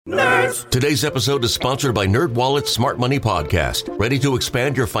Nerds! Today's episode is sponsored by NerdWallet's Smart Money Podcast. Ready to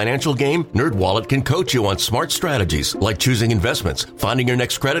expand your financial game? NerdWallet can coach you on smart strategies like choosing investments, finding your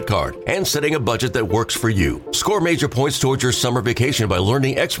next credit card, and setting a budget that works for you. Score major points towards your summer vacation by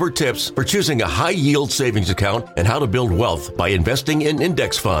learning expert tips for choosing a high-yield savings account and how to build wealth by investing in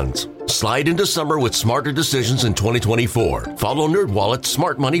index funds. Slide into summer with smarter decisions in 2024. Follow NerdWallet's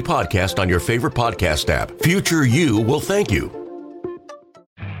Smart Money Podcast on your favorite podcast app. Future you will thank you.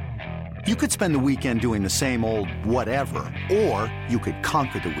 You could spend the weekend doing the same old whatever, or you could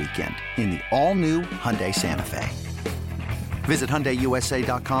conquer the weekend in the all-new Hyundai Santa Fe. Visit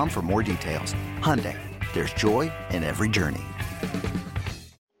HyundaiUSA.com for more details. Hyundai, there's joy in every journey.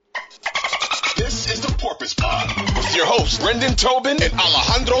 This is the Porpoise Pod with your hosts, Brendan Tobin and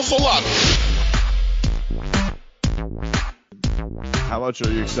Alejandro Solano. How much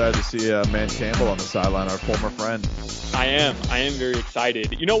are you excited to see Man Campbell on the sideline, our former friend? I am very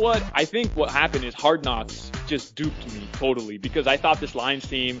excited. You know what? I think what happened is Hard Knocks just duped me totally, because I thought this Lions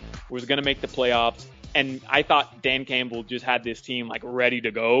team was going to make the playoffs, and I thought Dan Campbell just had this team like ready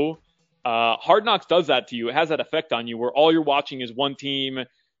to go. Hard Knocks does that to you. It has that effect on you where all you're watching is one team,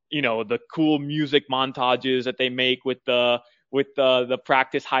 you know, the cool music montages that they make with the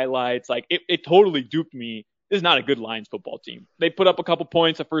practice highlights. Like it totally duped me. This is not a good Lions football team. They put up a couple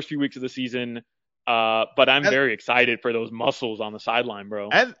points the first few weeks of the season. But I'm very excited for those muscles on the sideline, bro.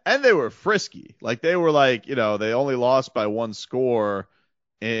 And they were frisky. Like they were like, you know, they only lost by one score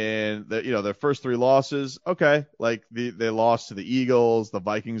in their first three losses. Okay. Like they lost to the Eagles. The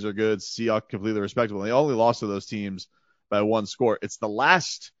Vikings are good. Seahawks completely respectable. They only lost to those teams by one score. It's the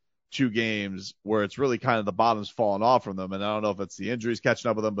last two games where it's really kind of the bottom's fallen off from them. And I don't know if it's the injuries catching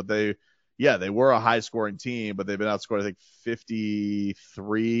up with them, but they were a high-scoring team, but they've been outscored, I think,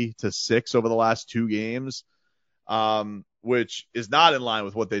 53-6 over the last two games, which is not in line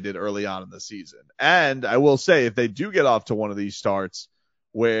with what they did early on in the season. And I will say, if they do get off to one of these starts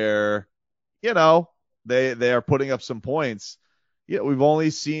where, you know, they are putting up some points, we've only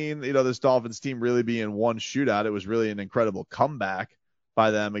seen, this Dolphins team really be in one shootout. It was really an incredible comeback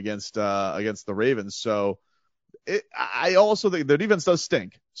by them against the Ravens. So I also think their defense does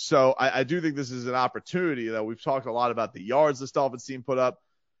stink. So I do think this is an opportunity that we've talked a lot about the yards this Dolphins team put up.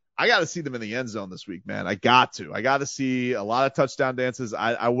 I got to see them in the end zone this week, man. I got to see a lot of touchdown dances.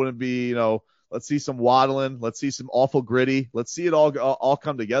 I wouldn't be, let's see some waddling. Let's see some awful gritty. Let's see it all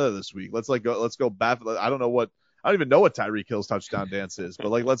come together this week. Let's go back. I don't even know what Tyreek Hill's touchdown dance is, but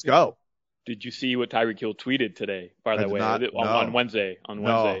let's go. Did you see what Tyreek Hill tweeted today, by the way, on Wednesday?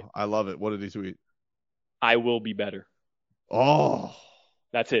 No, I love it. What did he tweet? I will be better. Oh,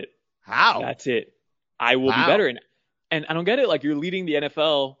 that's it. How? That's it. I will be better. And I don't get it. Like, you're leading the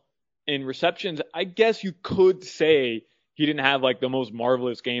NFL in receptions. I guess you could say he didn't have like the most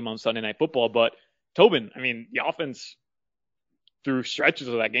marvelous game on Sunday Night Football, but Tobin, I mean, the offense through stretches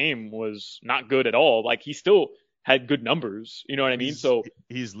of that game was not good at all. Like, he still had good numbers. You know what I mean? So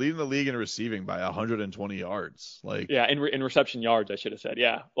he's leading the league in receiving by 120 yards. In reception yards, I should have said.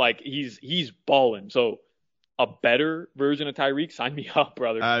 Yeah. Like, he's balling. So a better version of Tyreek, sign me up,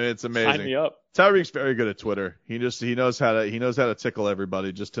 brother. I mean, it's amazing. Sign me up. Tyreek's very good at Twitter. He knows how to tickle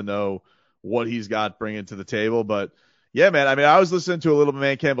everybody just to know what he's got bringing to the table. But yeah, man, I mean, I was listening to a little bit of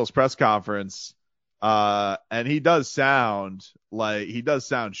Man Campbell's press conference, and he does sound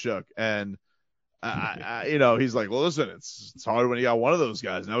shook. And he's like, well, listen, it's hard when you got one of those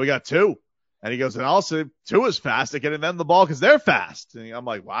guys. Now we got two. And he goes, and also two is fast at getting them the ball because they're fast. And I'm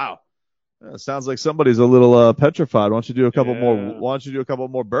like, wow. It sounds like somebody's a little petrified. Why don't you do a couple more? Why don't you do a couple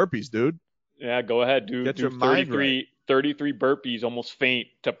more burpees, dude? Yeah, go ahead, dude. Get your mind right. 33 burpees, almost faint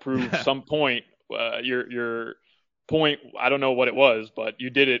to prove some point. Your point, I don't know what it was, but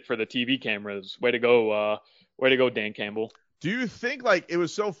you did it for the TV cameras. Way to go, Dan Campbell. Do you think, it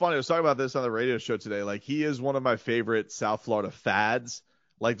was so funny? I was talking about this on the radio show today. Like, he is one of my favorite South Florida fads.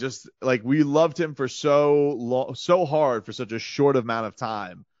 We loved him for so hard for such a short amount of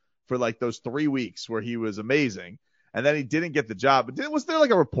time. For those 3 weeks where he was amazing, and then he didn't get the job. But was there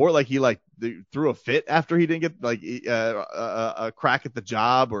a report he threw a fit after he didn't get a crack at the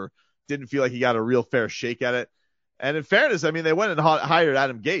job, or didn't feel like he got a real fair shake at it? And in fairness, I mean, they went and hired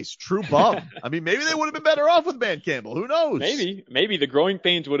Adam Gase, true bum. I mean, maybe they would have been better off with Man Campbell. Who knows? Maybe the growing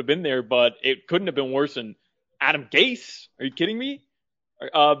pains would have been there, but it couldn't have been worse than Adam Gase. Are you kidding me?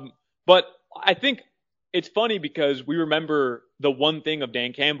 But I think it's funny because we remember the one thing of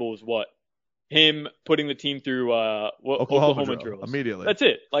Dan Campbell is what? Him putting the team through Oklahoma drills. Immediately. That's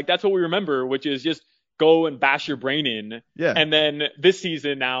it. That's what we remember, which is just go and bash your brain in. Yeah. And then this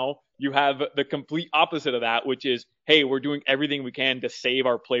season now you have the complete opposite of that, which is, hey, hey, we're doing everything we can to save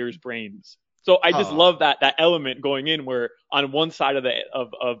our players' brains. So I just love that element going in where on one side of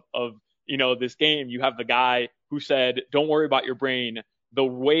this game, you have the guy who said, don't worry about your brain. The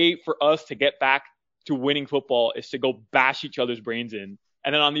way for us to get back to winning football is to go bash each other's brains in.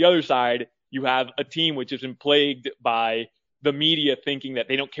 And then on the other side, you have a team which has been plagued by the media thinking that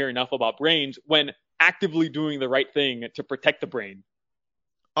they don't care enough about brains when actively doing the right thing to protect the brain.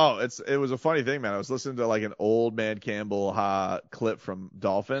 Oh, it was a funny thing, man. I was listening to like an old man Campbell clip from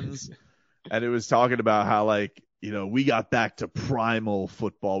Dolphins, and it was talking about how like, we got back to primal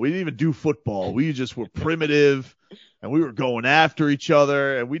football. We didn't even do football. We just were primitive, and we were going after each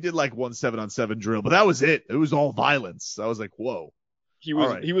other, and we did like 1 7-on-7 drill, but that was it. It was all violence. I was like, whoa. He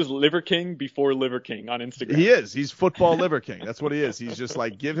was Liver King before Liver King on Instagram. He is. He's football Liver King. That's what he is. He's just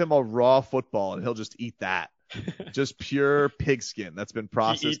like, give him a raw football and he'll just eat that. Just pure pigskin that's been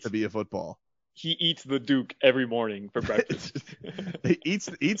processed to be a football. He eats the Duke every morning for breakfast. He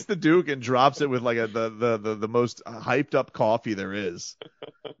eats the Duke and drops it with like the most hyped up coffee there is.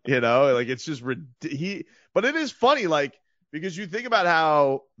 Like it's just but it is funny, like, because you think about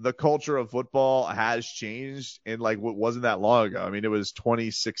how the culture of football has changed in like what wasn't that long ago. I mean, it was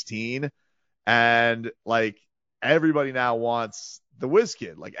 2016, and like everybody now wants the whiz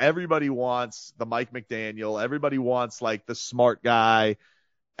kid. Like everybody wants the Mike McDaniel. Everybody wants like the smart guy,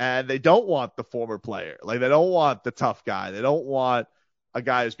 and they don't want the former player. Like they don't want the tough guy. They don't want a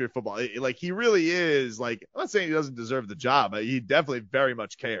guy who's played football. Like he really is like, I'm not saying he doesn't deserve the job. He definitely very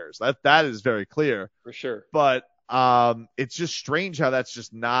much cares. That is very clear. For sure. But it's just strange how that's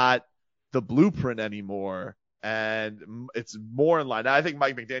just not the blueprint anymore. And it's more in line. Now, I think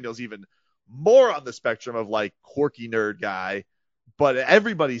Mike McDaniel's even more on the spectrum of like quirky nerd guy, but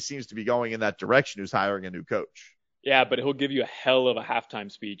everybody seems to be going in that direction who's hiring a new coach. Yeah, but he'll give you a hell of a halftime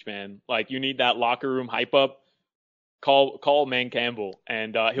speech, man. Like you need that locker room hype up. Call man Campbell,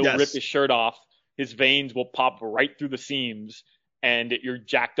 and he'll rip his shirt off. His veins will pop right through the seams, and you're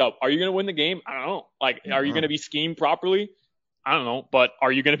jacked up. Are you going to win the game? I don't know. Like, are you going to be schemed properly? I don't know. But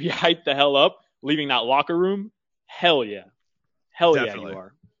are you going to be hyped the hell up, leaving that locker room? Hell yeah. Definitely. Yeah, you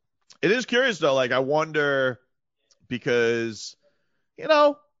are. It is curious, though. Like, I wonder, because,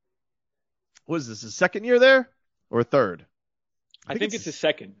 what is this, his second year there or third? I think it's his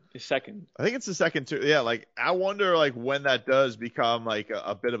second. I think it's the second, too. Yeah, like, I wonder, like, when that does become, like,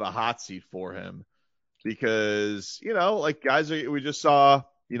 a bit of a hot seat for him. Because, like guys, we just saw,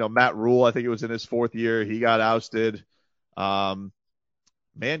 Matt Rule, I think it was in his fourth year. He got ousted. Man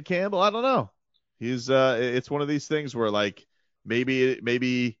Campbell, I don't know. He's it's one of these things where like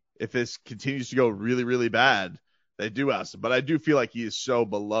maybe if this continues to go really, really bad, they do oust him. But I do feel like he is so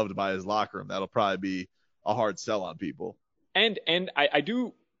beloved by his locker room. That'll probably be a hard sell on people. And I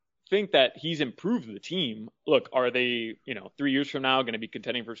do think that he's improved the team. Look, are they, 3 years from now going to be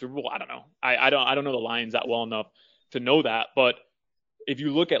contending for Super Bowl? I don't know. I don't know the Lions that well enough to know that. But if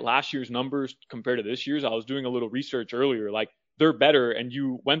you look at last year's numbers compared to this year's, I was doing a little research earlier. Like they're better, and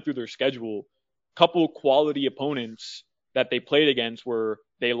you went through their schedule. Couple quality opponents that they played against where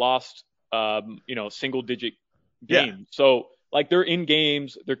they lost, single digit games. Yeah. So like they're in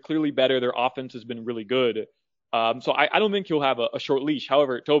games, they're clearly better. Their offense has been really good. So I don't think he'll have a short leash.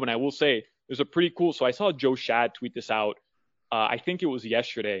 However, Tobin, I will say there's a pretty cool. So I saw Joe Shad tweet this out. I think it was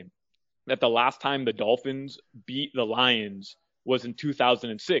yesterday, that the last time the Dolphins beat the Lions was in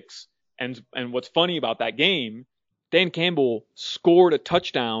 2006. And what's funny about that game, Dan Campbell scored a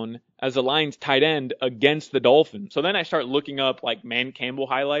touchdown as the Lions tight end against the Dolphins. So then I start looking up like man Campbell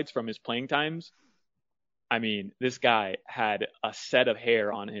highlights from his playing times. I mean, this guy had a set of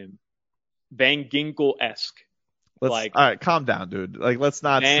hair on him. Van Ginkel-esque. All right, calm down, dude. Like, let's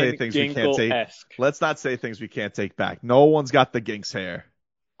not say things we can't take. Let's not say things we can't take back. No one's got the Ginks hair.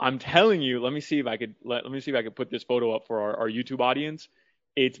 I'm telling you. Let me see if I could put this photo up for our YouTube audience.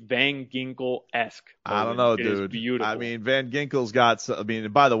 It's Van Ginkel-esque. I don't know, dude. It is beautiful. I mean, Van Ginkel's got.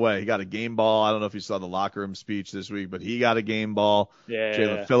 By the way, he got a game ball. I don't know if you saw the locker room speech this week, but he got a game ball. Yeah.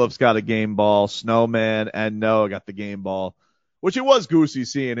 Jalen Phillips got a game ball. Snowman and Noah got the game ball. Which it was goosey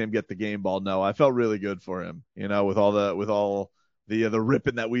seeing him get the game ball. No, I felt really good for him, with all the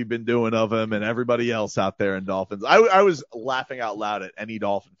ripping that we've been doing of him and everybody else out there in Dolphins. I was laughing out loud at any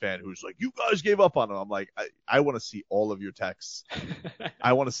Dolphin fan who's like, you guys gave up on him. I'm like, I want to see all of your texts.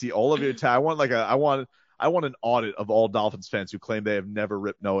 I want to see all of your texts. I want an audit of all Dolphins fans who claim they have never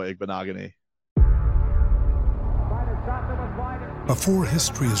ripped Noah Igbenogany. Before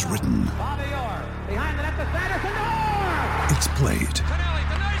history is written, it's played.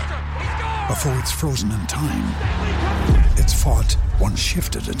 Before it's frozen in time, it's fought one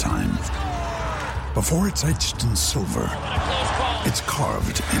shift at a time. Before it's etched in silver, it's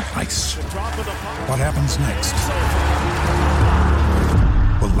carved in ice. What happens next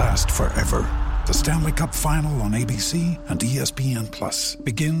will last forever. The Stanley Cup Final on ABC and ESPN Plus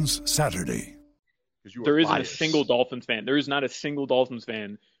begins Saturday. There isn't a single Dolphins fan. There is not a single Dolphins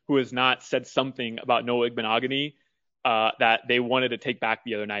fan who has not said something about Noah Igbinoghene that they wanted to take back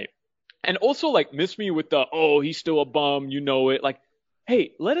the other night. And also, like, miss me with the, oh, he's still a bum, you know it. Like,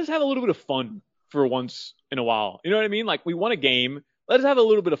 hey, let us have a little bit of fun for once in a while. You know what I mean? Like, we won a game. Let us have a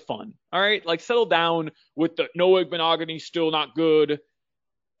little bit of fun. All right? Like, settle down with the Noah Igbinoghene still not good.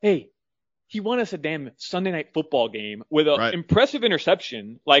 Hey, he won us a damn Sunday Night Football game with an impressive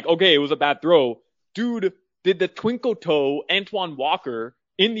interception. Like, okay, it was a bad throw. Dude did the twinkle toe Antoine Walker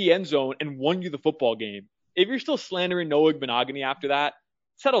in the end zone and won you the football game. If you're still slandering Noah Igbinoghene after that,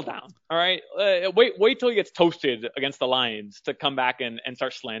 settle down. All right. Wait till he gets toasted against the Lions to come back and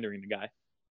start slandering the guy.